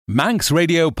Manx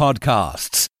Radio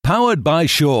Podcasts, powered by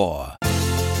Shaw.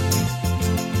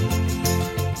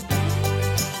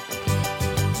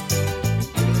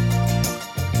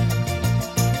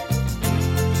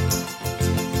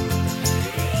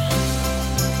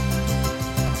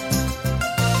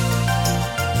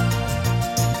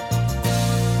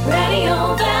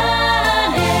 Radio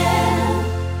Vanil.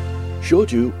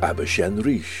 Sjodu Abishen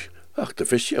Rish. Ach, de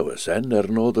visjouwers en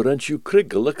noder en sju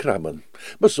kriggel de krammen.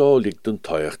 Maar zo ligt een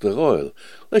tuig de roil.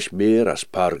 Les meer as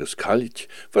pargus kalt,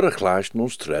 voor een glaasje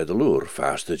ons tredeloer,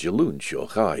 vaste je lunch o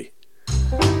gai.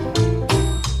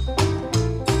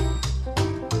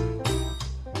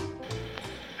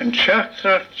 Een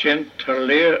chachtrach gent ter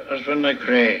leer as van de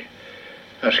grey,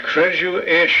 as credu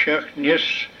eisiach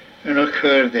nis in a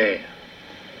curde.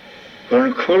 Voor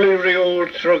een cully riool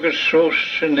trug a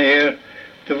soos in air,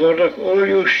 de wordach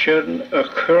olju sheden a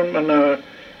kurmana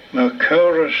ma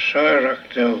kaura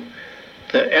sairach dou,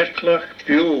 de etlach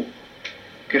biu,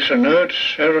 gis an uit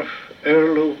serf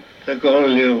erlu de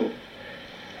golju.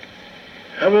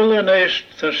 Havel an eist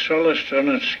the solist on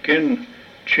a skin,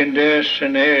 chindes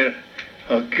in air,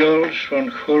 a gulls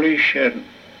van cully sheden.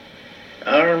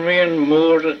 Army and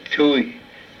moor de tui,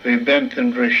 we bent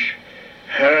en rish,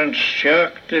 herren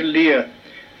sjaak de lia,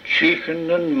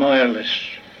 chicken and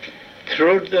miles.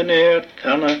 Trud den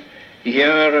tanna,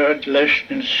 jaren het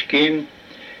lesden skin,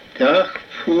 dag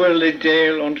voelde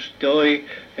deel ons doi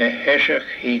a hesach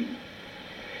hin.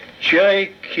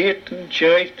 Jai keten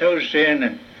jai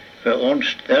tauzenen, voor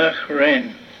ons dag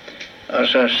ren,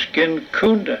 as a skin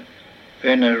kunde,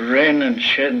 wen a ren en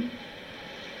shen.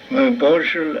 Me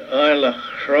bozul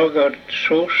eilach rogad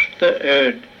soos de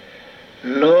uit,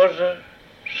 loze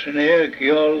sneer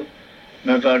gjol,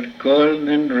 me wat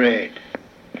golden red.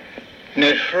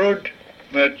 Nesrud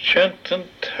met chanten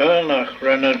turnach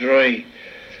renne dry,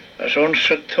 as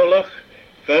onze tullach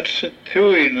werd ze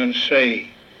tuin en say,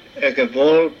 ag a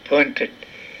ball pointed,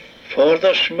 for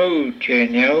the smooth je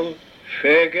jou,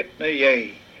 faggot na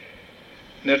jij.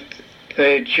 Net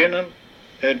they jinnen,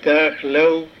 a dag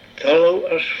low, tallow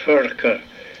as furker,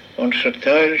 onze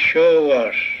tuil show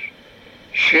was.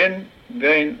 Shin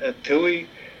bein a tui,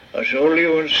 as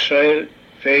olio en sail,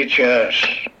 vejas.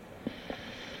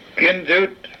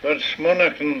 Kindut wat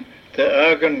smonniken de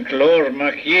agen gloor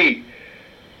mag je,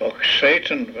 ook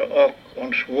Satan ook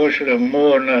ons woesele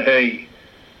moor na hei.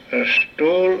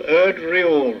 Stool uit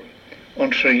riool,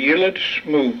 onze jillet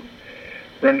smoe,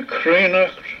 ren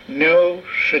krenach nieuw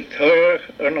se tuig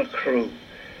en a crew.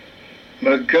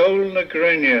 Me goul na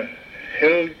grenje,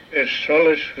 hil is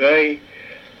solis wij,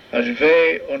 as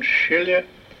wij ons schilje,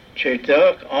 tje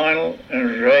dag einel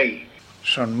en rij.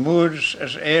 Son moeds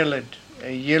as eilet, a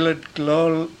yilled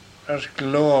glol as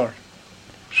glor,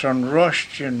 son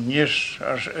rostian nis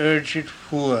as urged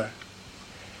voer.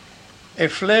 A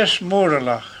fles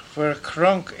morelach, voor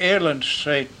krank eiland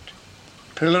seit,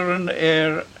 pilleren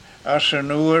air as an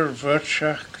oer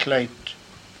virtschach kleit,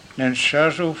 nen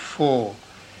shazo fo,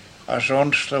 as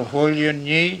ons de holje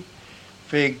nie,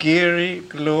 ve geri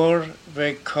glor,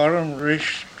 ve corum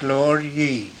rish glor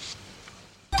ye.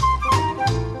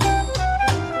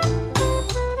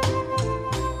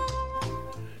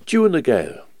 Duwen de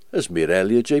geil, as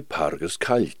Mirelia J. Pargus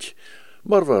kalt,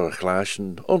 maar waar een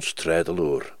glaasje ons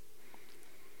tredeloer.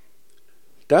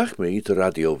 Dag me de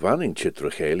Radio Vanning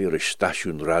chitracheli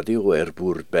station radio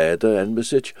erboer beide en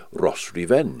bezit Ross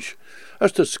Revenge,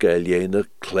 as de skeljene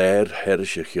Claire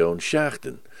Herrischion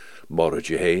schachten, morre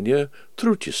Jehenia,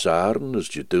 troetje saren as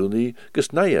Jeduni,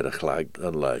 ges naier glag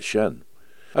an la shen.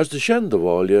 As de shen de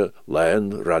wolje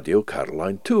laen Radio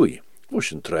Caroline Tui,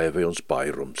 moesten trijven ons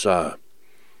bijrum sa.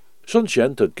 Son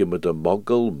shentet gimme de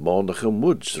Moggle Monachem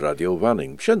Woods Radio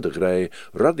Vanning, shentegrij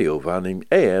Radio Vanning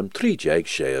AM 3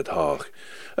 Shead Haag,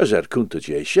 as kunte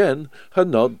J. Shen,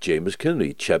 nod James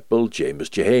Kinley Chapel James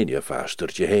Jehenia faster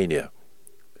Jehenia.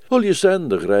 Hol je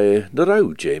sendegrij de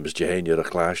rauw James Jehenia a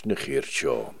glaas na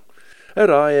Geertshaw.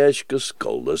 Eis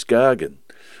geskoldes gagen,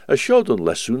 a shodden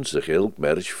lessoen zich ilk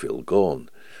merch veel goon,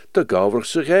 de gaver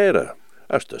zich ere,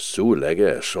 as de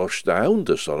soelegge a sorst de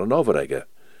houndes on een overegge.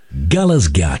 Gallas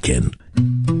Gakin.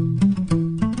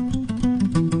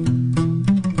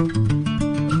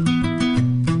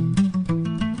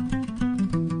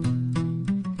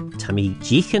 Tammy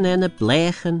jichen en a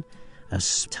blechen,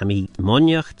 as tammy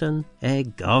monjochten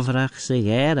gavrach se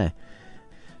gere.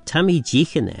 Tammy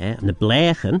jichen en a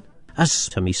blechen, as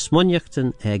tammy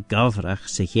smonjochten gavrach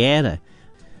se gere.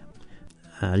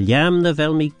 Liam de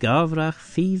vel mi gavrach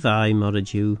fi vai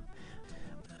morreju.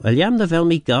 Wel jam de vel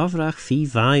mi gavrach fi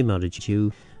vai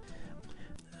morreju.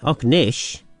 Och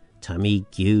nish, tammy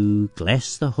giu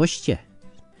gles de hustje.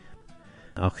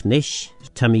 Och nish,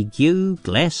 tammy giu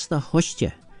gles the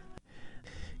hostje.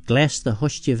 Gles the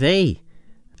hostje vee.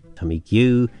 Tammy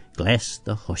giu gles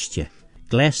the hostje.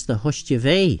 Gles the hostje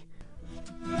vee.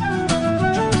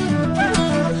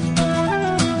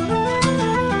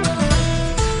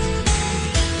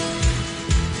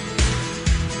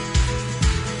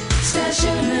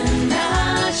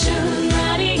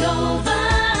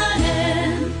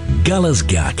 Gallas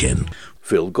Gakin.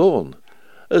 Phil Gone,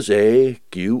 as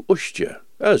giw ustje,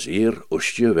 as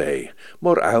ustje wei,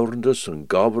 maar ourendes en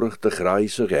gobberig de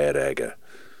grijze geirege.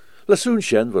 Lasoen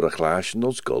shen voor a glaasjen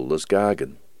ons gulles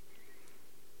gagen.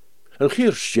 En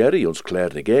gier sherry ons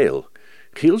klerne geel,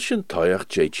 gielschen toiach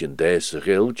jeitjen deze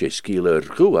gil, je skieler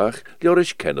guach,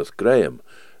 Joris Kenneth Graham,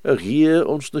 a gier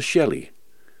ons ne Shelley.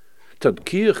 Ten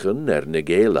kirchen ne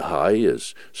gele haai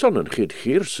is, sonnen gid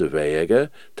gierse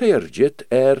wege, te jit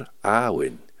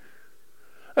awin.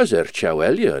 As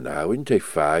tjauelje en awin te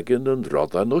fagen en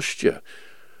roddan ustje,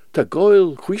 te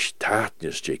goil huis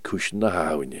taatjes je kuschen na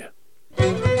hawinje.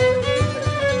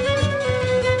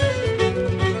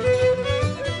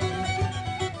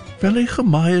 Welke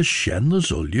maaie schenne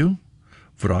zul je,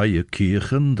 vrije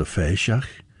kirchen de feestjach,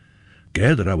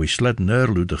 Geder hou sledden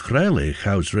erlu de grele,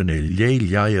 gauws renne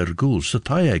leeljaaier goels se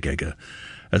taaiegegge,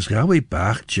 as gauw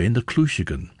baag jane de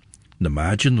kloesjegen, ne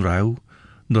magen rauw,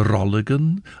 ne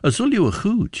rolligen, as zul je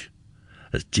goed,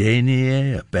 as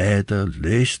janie a bede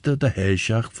leeste de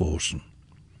heesjach voorsen.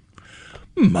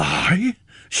 Mai,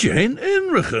 geen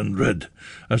inrigen red,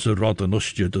 as a rodden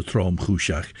ustje de troom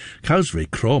goesjach, gauws we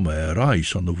krome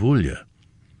ijs aan de woelje.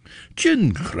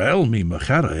 Jin grel me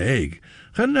machara eeg,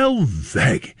 Ganel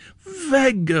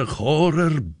weg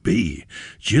horer be.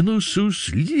 Jinusus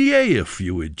lieë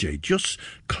fewid jay, just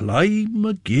climb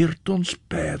geert ons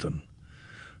paden.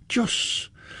 Just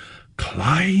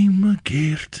climb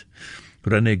geert.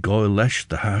 Renne goil lesh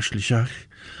de haaslichach.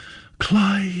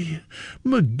 Climb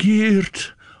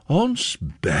geert ons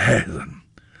paden.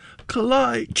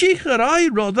 Chicher ei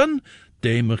rodden,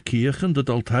 demer kirchen dat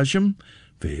altajem,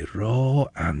 we ro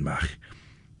aanmach.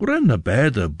 Renne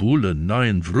beide boelen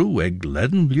nine vroeg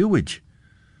ledden bluwig.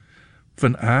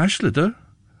 Van Ashlede,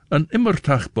 een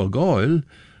immertag bogoil,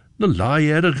 ne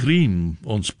laai griem,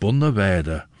 ons bonne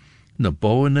weide, ne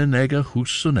boen en egge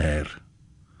hoes en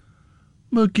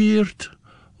Me geert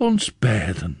ons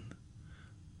beiden.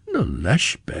 Ne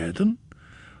lesh beiden,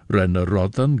 renne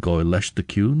rodden goil lesh de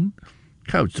kuun,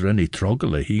 kouds renne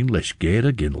troggele heen lesh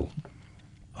gere ginnel.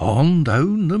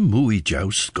 Hondou ne moei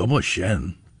joust skummer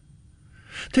shen.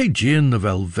 Te jin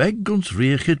wel weg ons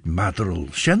reegit maderel,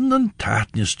 shen en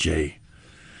taatjes jay.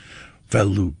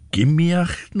 Velu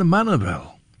gimmiach ne manne wel.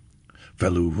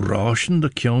 Velu rauschen de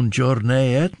kjon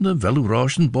journee etne, velu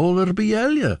rauschen boler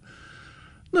bielje.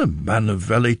 Ne manne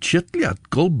vele chitliat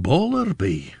gul boler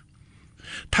bi.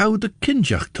 Tau de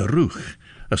kinjach terug,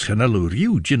 as genelu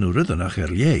riu jinu riddenach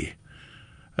je.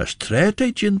 As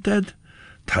trete jinted,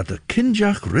 ta de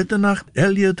kinjach riddenach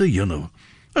elje de junu.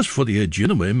 As voor die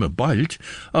jinnu me bailt,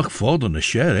 ach voor de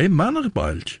shere manner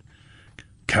bailt.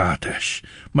 Katesh,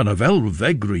 man a wel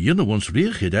vegre jinnu ons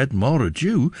reegid et mara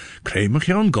jew, kremach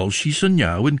jan golshies en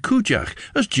jou in kujach,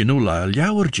 as jinnu laal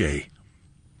jouwer jay.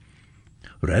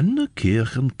 Renne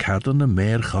kirchen kadene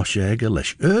meer gasjege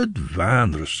lesh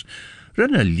vaners.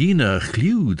 Renne line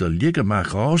gliu de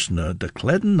liggemach asne de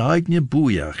kledden eigne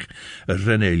boejach.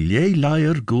 Renne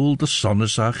leier goel de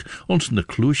sonnesach ons ne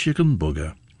kloesjegen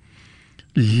bugge.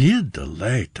 Lied de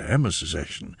leid hemmes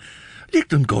session.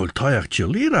 Ligt een gold toiach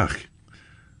chilirach.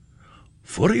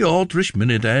 Voor je aldrish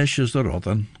minute ashes de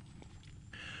rodden.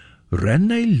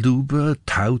 Renne lube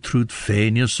toutrud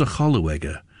fenius se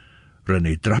cholwegge.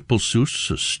 Renne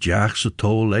drappelsoes as stjaachse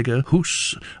tolegge,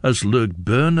 hoes as leuk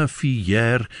burne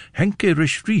fier, henke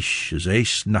rish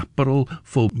as snapperel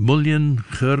voor muljen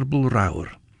gerbel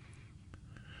rauwer.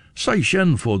 Zij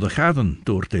shen voor de gaden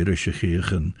door te rische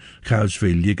geegen, gauws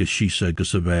veel ligge schiesse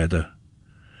geseweide.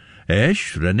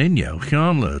 Esch rennen jou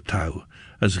gaanle touw,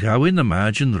 as gauw in de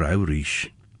magen rauw risch.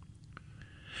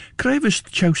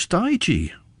 Krijwist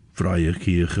tjaustaigi, vrije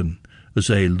geegen, as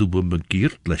lube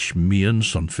begeert lesh mien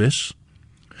son vis.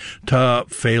 Ta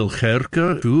veel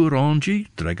gerke voer angie,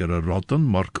 dregger a rodden,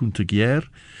 maar kuntegier,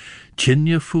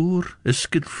 Chinje voer,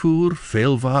 iskit voer,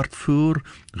 veelwaard voer,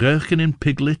 reuchen in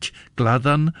piglet,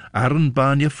 gladan,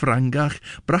 arnbanje frangach,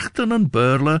 brachten en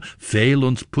beurle, veel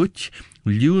ons put,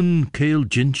 luwen keel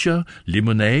ginsja,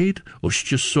 limonade,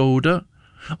 ostje soda.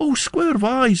 O, square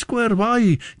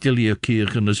vai, Dillia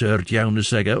kirchen as jaune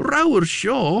zeggen, rauwer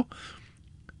sjo.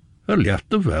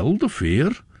 Lette wel de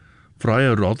veer,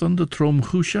 vrije rodden de trom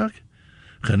goeshak,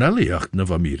 genelliacht ne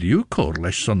van mir jukor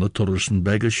les van de torsen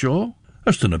begge sjo.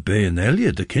 As de na bean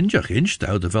elia de kindjach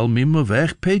instouw de wel mi me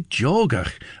weg pe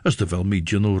jogach, as de wel mi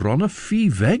jino ronne fi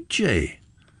weg jay.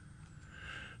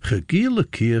 Gegiele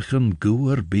kirchen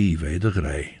goer bi weder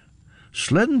grij.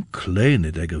 Slen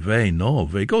kleine ege wei no,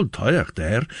 weg old tuiach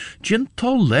der, gin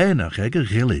tol lenach ege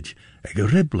gillid, ege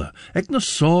ribble, eg na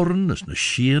soren, as na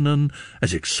schienen,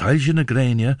 as ik salje na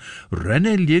greinje,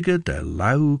 renne ligge de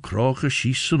lau kroche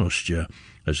schiessen ostje,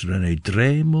 as renne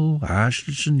dremel,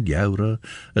 haastelsen jaure,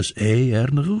 as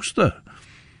na roeste.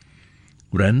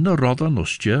 Renne roddan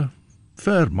ostje,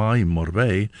 ver mai mor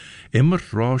wei, immer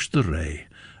roos de rei,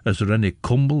 as renne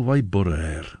kumbel wei burre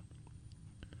her.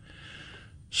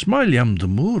 Smail jam de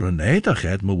moer en eidach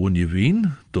het me won je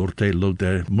wien, door te lo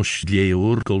de muslie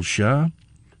oorgel sja.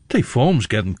 Te forms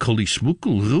gedden cully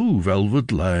smoekel roe,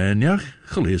 velvet laenjach,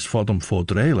 gelees vodem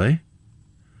vodrele.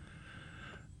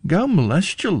 Gauw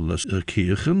molestial as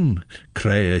kirchen,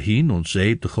 kreie hien ons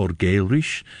eet de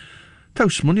gorgeelrisch, tau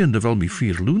smunien de wel mi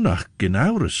 4 lunach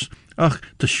genaures, ach,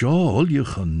 de sjaal al je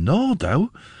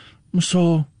genadau, me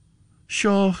so,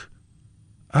 sjaag,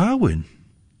 awin.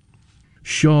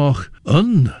 Sjaag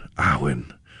awin,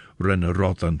 renne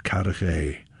rot an carige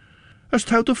hee. As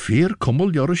tau de 4 kummel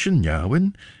jorrish en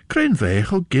jouwin, krein weg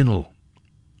o ginnel.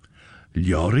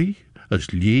 Ljorri,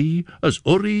 as lie, as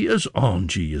urri, as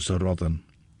angie is a rodden.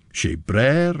 She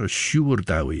brer as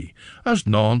sjoerdaui, as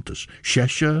nant, as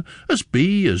sheshe, as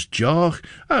bee, as jaag,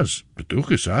 as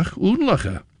bedoegesach,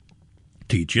 oenlache.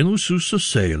 Tijin sus as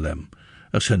Salem,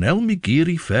 as henel mi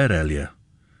giri ferelje.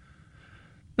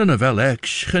 Nunne wel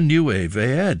ex genuwe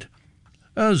veed,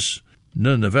 as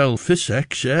nunne wel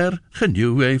fisex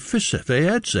genuwe fisse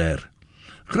veeds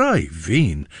Rai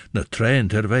veen, na trein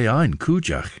er vei ein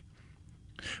koejach.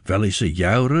 Wel is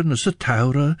jouren as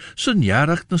taure, sen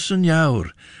jarach na sen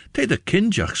jaur, te de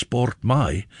kindjach sport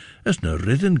mai, as na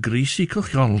ridden greasy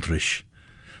kochjaneltrish.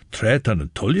 Tret an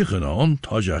tulligen aan,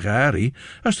 tajach ari,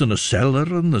 as dan a seller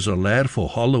en as a leer voor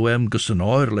hollowem gus an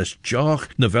oir les jach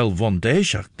na wel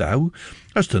vondeshach dau,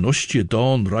 as dan ustje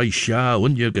dan rai sja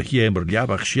unje gehemer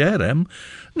jabach scherem,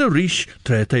 na rish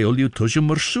tret ulju tujem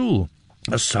mersoel,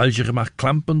 as salje gemach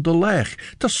klampen de leg,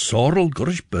 ta sorrel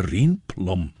gurish berien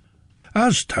plum.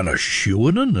 As tan a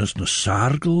sjoenen, as na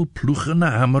sargel, ploegen na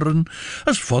hammeren,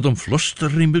 as vodem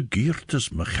fluster in begeert,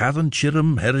 as me gadden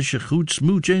chirm herrische goed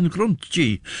smoetje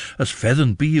grondje, as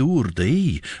vedden bi oer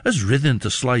dee, as ridden te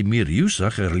sly meer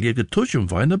usach liege tujem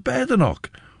vijne bedenok.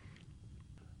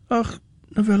 Ach,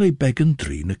 na wel ei beggen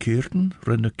drieën keerten,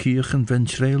 renne kirchen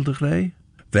venschreel de grij,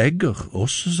 weggig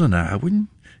osses en awin,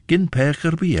 gin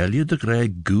pecher bielje de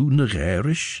grij goene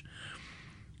gerisch,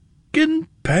 gin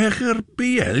pecher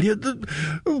bielje de...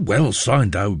 Wel zijn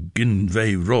thou gin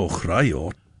vei roch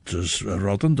raiot, as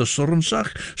rodden de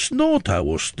sorrensach, snoot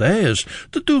hou os thees,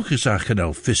 de doegesach en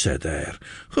el visse der.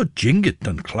 Go jingit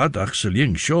en kladach se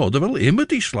ling sjo, de wel immer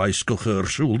die slijskelger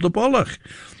soel de bollach.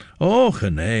 Oh,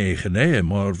 genee,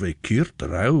 maar we kiert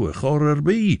er ouwe gor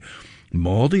erbij.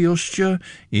 Modi ostje,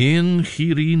 een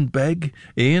gierien beg,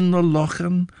 een na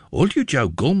lachen, al je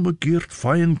jou gulme geert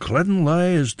feien kledden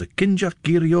lei as de kindjak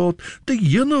gierjoot, de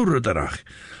jinnore derach.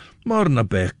 Maar na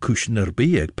beg kuschen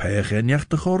erbij, ik peeg en jacht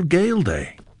de gor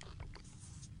geelde.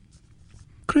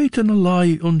 Kreten a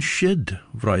lei unshid,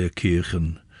 vrije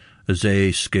kirchen, as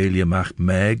skeelje macht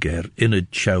meg in het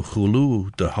chauchulu,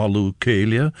 de hallu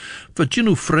keelje, wat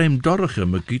jinu vreemd dorge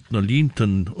me giet na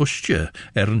lienten ostje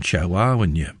een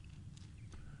chauawanje.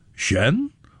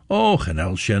 Shen? Oh,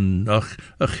 genel shen, ach,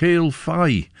 a geel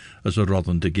fai, as a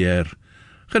rodden de geer.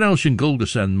 Genel shen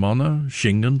gulges en manne,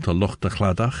 shingen te lochte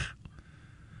gladach.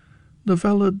 Na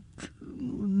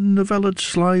wel het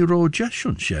sly ro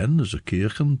jesjon shen, as a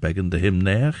kirchen, beggen de him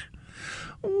neer.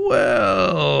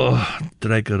 Well,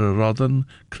 dregger a rodden,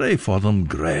 kree vodem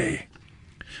grey.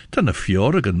 Ten a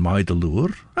fjorigen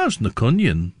meideloer, as na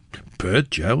kunjen,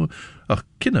 pert jou, ach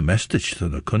kinne mestich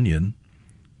ten a kunjen.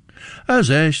 As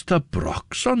eis ta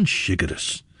broks on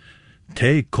shigeris.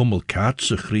 Te kummel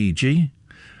kaatse chriegi.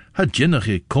 Ha jinnach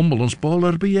I kummel ons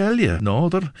boller bielje,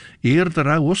 noder, eerder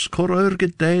a uskor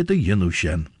gedei de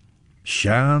jinnusjen.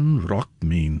 Sjan rok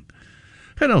mien.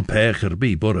 En al pecher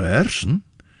bi borre hersen.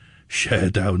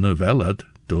 Sje dau na velad,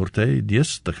 doorte,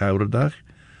 dies de gouderdag.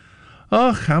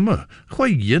 Ach, hamme,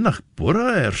 gooi jinnach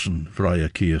borre hersen, vrije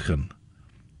kirchen.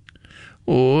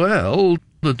 Wel,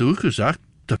 dat doe gezegd,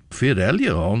 de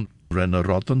virelje aan, renne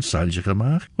rotten salje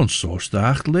gemaakt, ons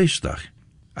soosdag leesdag.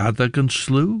 Adag een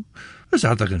sloe, as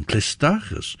adag een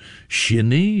klistdag, as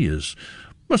shinny, as...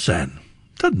 Maar zijn,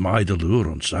 dat meideloer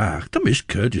ons zaag, dat mis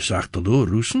keut je zaag de loer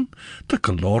roesen, de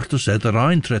kaloorte zet er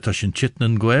eintret als je chitten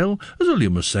en gweel, as al je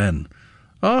me zijn.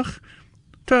 Ach,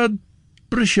 dat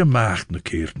brisje maagd ne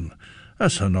keerten,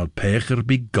 as hynod pecher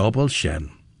by gobl shen.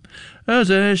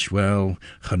 As esh, well,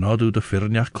 chanodw dy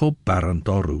ffyrniach co barant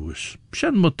o rwys.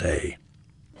 Shen motei.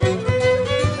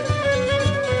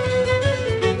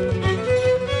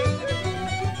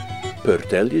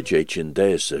 Pertelje jeitjen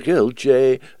des gil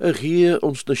jay a gier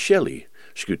ons de Shelley,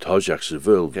 scut hojach se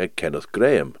vul Kenneth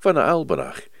Graham van de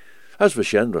Albanach, as we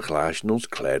shen rechlaasjen ons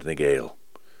klerne geel.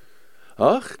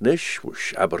 Ach, nish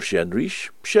wush aber shen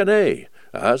rish, shen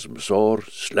as msor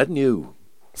sled new.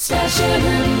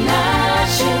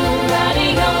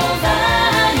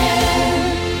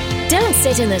 Don't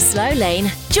sit in the slow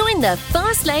lane. Join the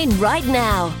fast lane right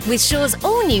now with Shaw's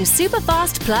all-new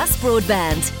Superfast Plus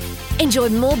broadband. Enjoy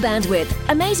more bandwidth,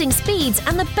 amazing speeds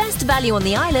and the best value on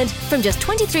the island from just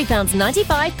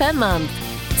 £23.95 per month.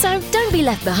 So don't be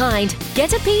left behind.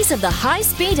 Get a piece of the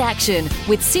high-speed action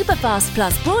with Superfast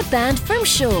Plus broadband from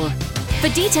Shaw. For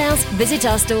details, visit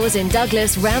our stores in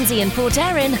Douglas, Ramsey and Port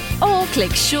Erin or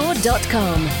click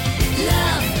shaw.com.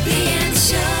 Love being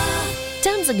Shaw.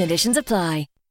 Terms and conditions apply.